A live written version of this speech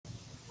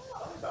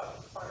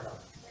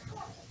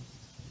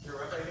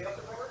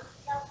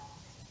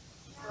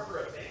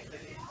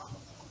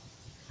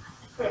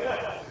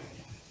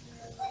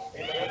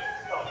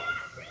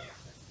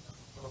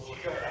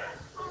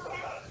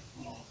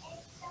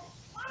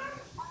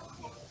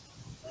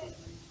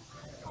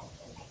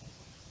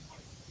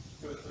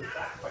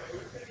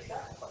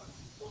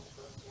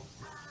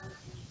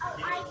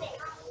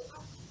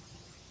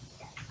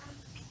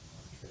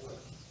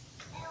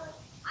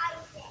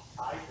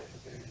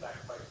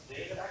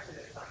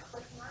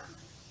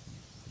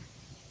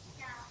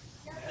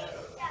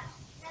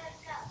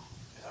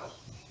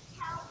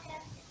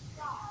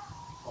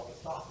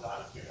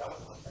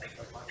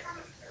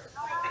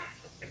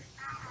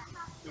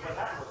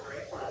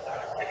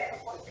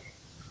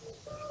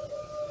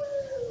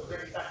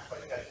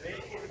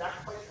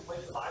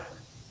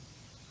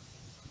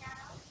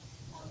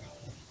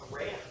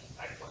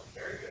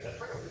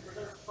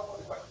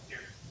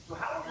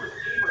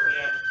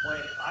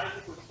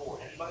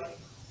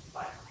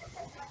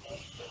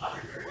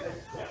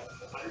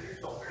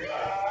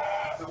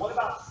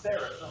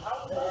Sarah. So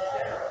how old is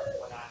Sarah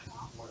when I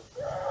was born?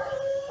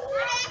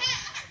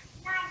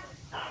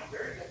 9.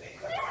 Very good.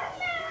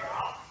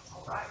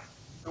 All right.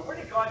 So where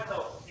did God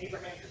tell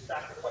Abraham to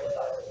sacrifice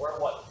Isaac? Where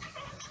was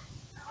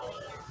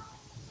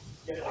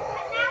it? Where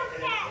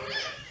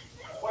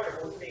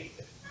was it?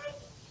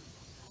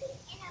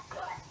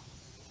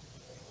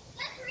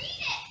 Let's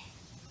read it.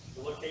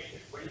 The location.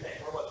 What do you think?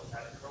 Where was it?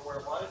 Remember where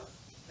it was? I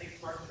think it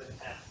starts with a 10.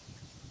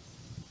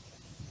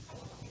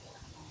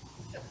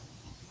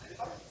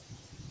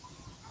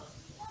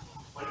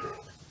 What is it?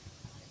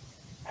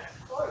 That's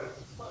close.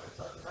 It's close. It's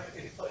right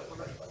here. It's close. We're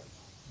ready.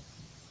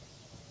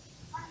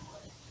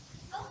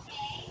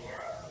 Okay.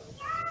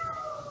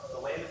 The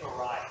land of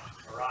Orion.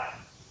 Orion.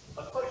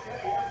 Let's put it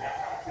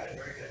yeah, good.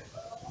 Very good.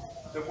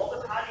 So what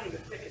was hiding in the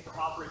thicket from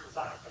Operation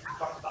Sacrifice? We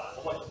talked about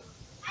it. What was it?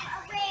 A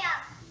ram.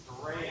 The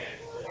ram.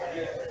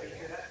 Yeah. Did you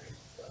hear that?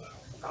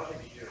 I don't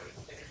think you do.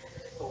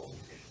 Cool.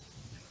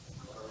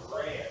 A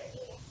ram.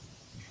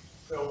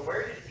 So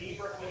where did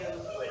Abraham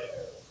live?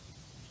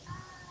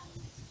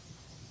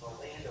 The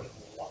land of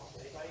what?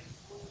 Anybody?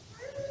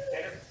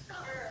 Tanner?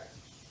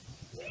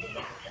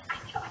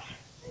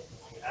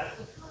 That's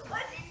the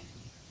land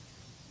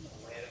of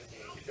Canaan.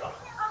 Good job.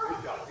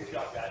 Good job. Good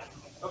job, guys.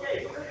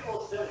 Okay, so we're going to do a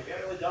little silly. We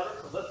haven't really done it,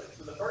 so listen.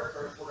 So the first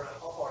verse, we're going to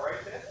pump our right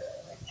fist.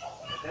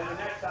 And then the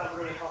next time,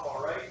 we're going to pump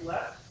our right,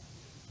 left.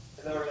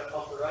 And then we're going to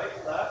pump the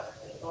right,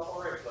 left, and pump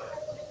our right foot. So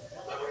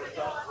we're going to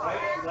jump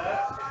right,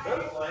 left, and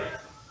both legs.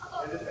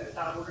 And then this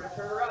time, we're going to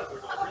turn around. So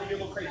we're going to really get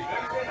a little crazy. Go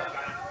stand up,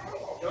 guys.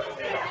 Go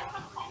stand up.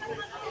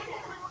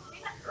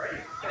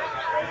 Ready?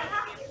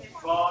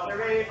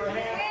 Father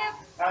Abraham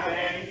had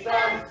many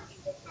sons.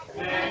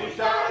 Many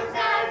sons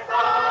had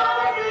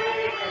Father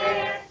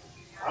Abraham.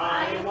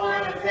 I am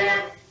one of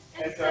them,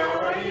 and so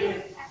are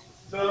you.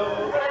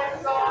 So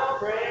let's all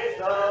praise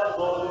the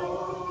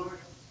Lord.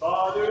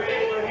 Father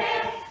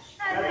Abraham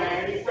had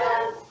many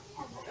sons.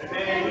 And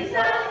many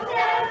sons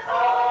had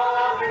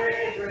Father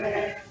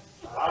Abraham.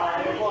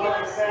 I am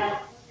one of them,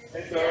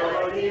 and so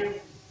are you.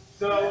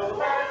 So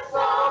let's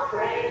all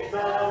praise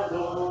the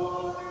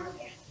Lord.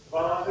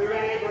 Father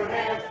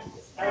Abraham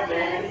had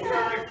many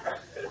sons.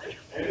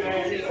 And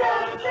many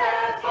sons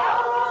had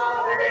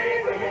Father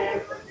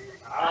Abraham.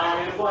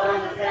 I am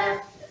one of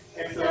them,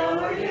 and so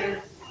are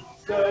you.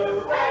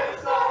 So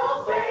let's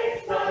all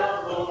praise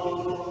the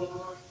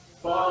Lord.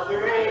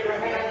 Father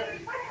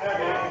Abraham had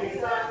many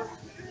sons.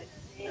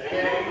 And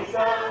many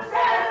sons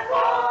had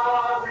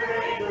Father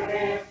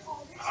Abraham.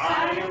 I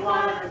am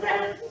one of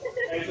them,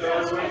 and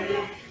so are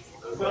you.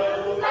 So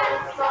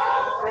let's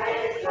all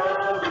praise the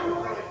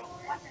Lord.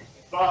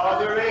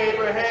 Father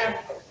Abraham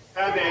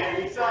had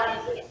many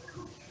sons.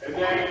 And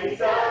many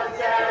sons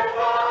had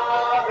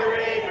Father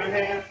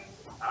Abraham.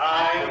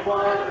 I am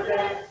one of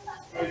them,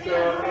 and so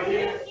are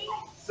you.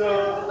 So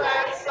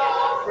let's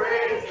all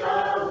praise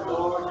the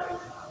Lord.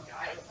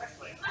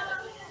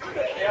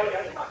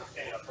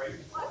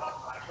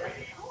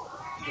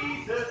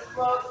 Jesus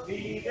must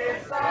be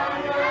this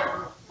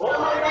Messiah. For the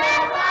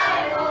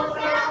Bible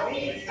tells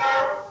me so.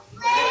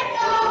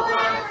 Little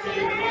ones who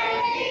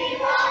make me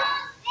walk,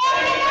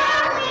 they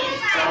are weak,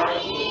 but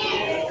he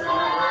is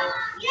strong.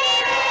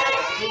 Yes,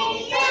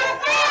 Jesus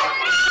loves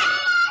me.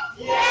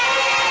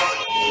 Yes,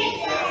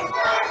 Jesus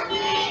loves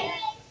me.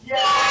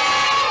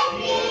 Yes,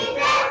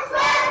 Jesus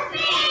loves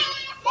me.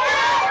 The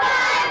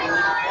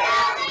Bible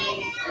tells me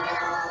so.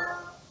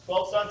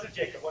 12 sons of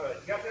Jacob. What are they?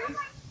 You got these?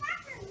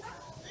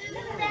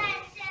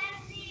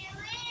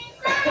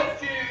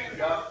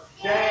 Judah,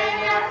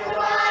 Jan after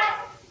life,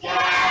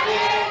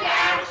 Gavin,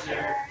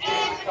 Asher,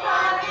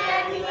 Issachar,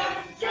 Zebulun,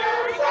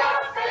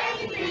 Joseph,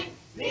 Benjamin.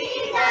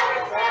 These are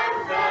the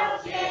sons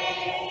of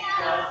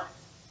Jacob.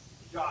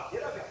 Good job.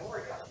 Get up and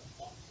work on it.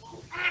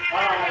 I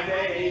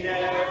may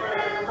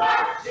never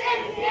march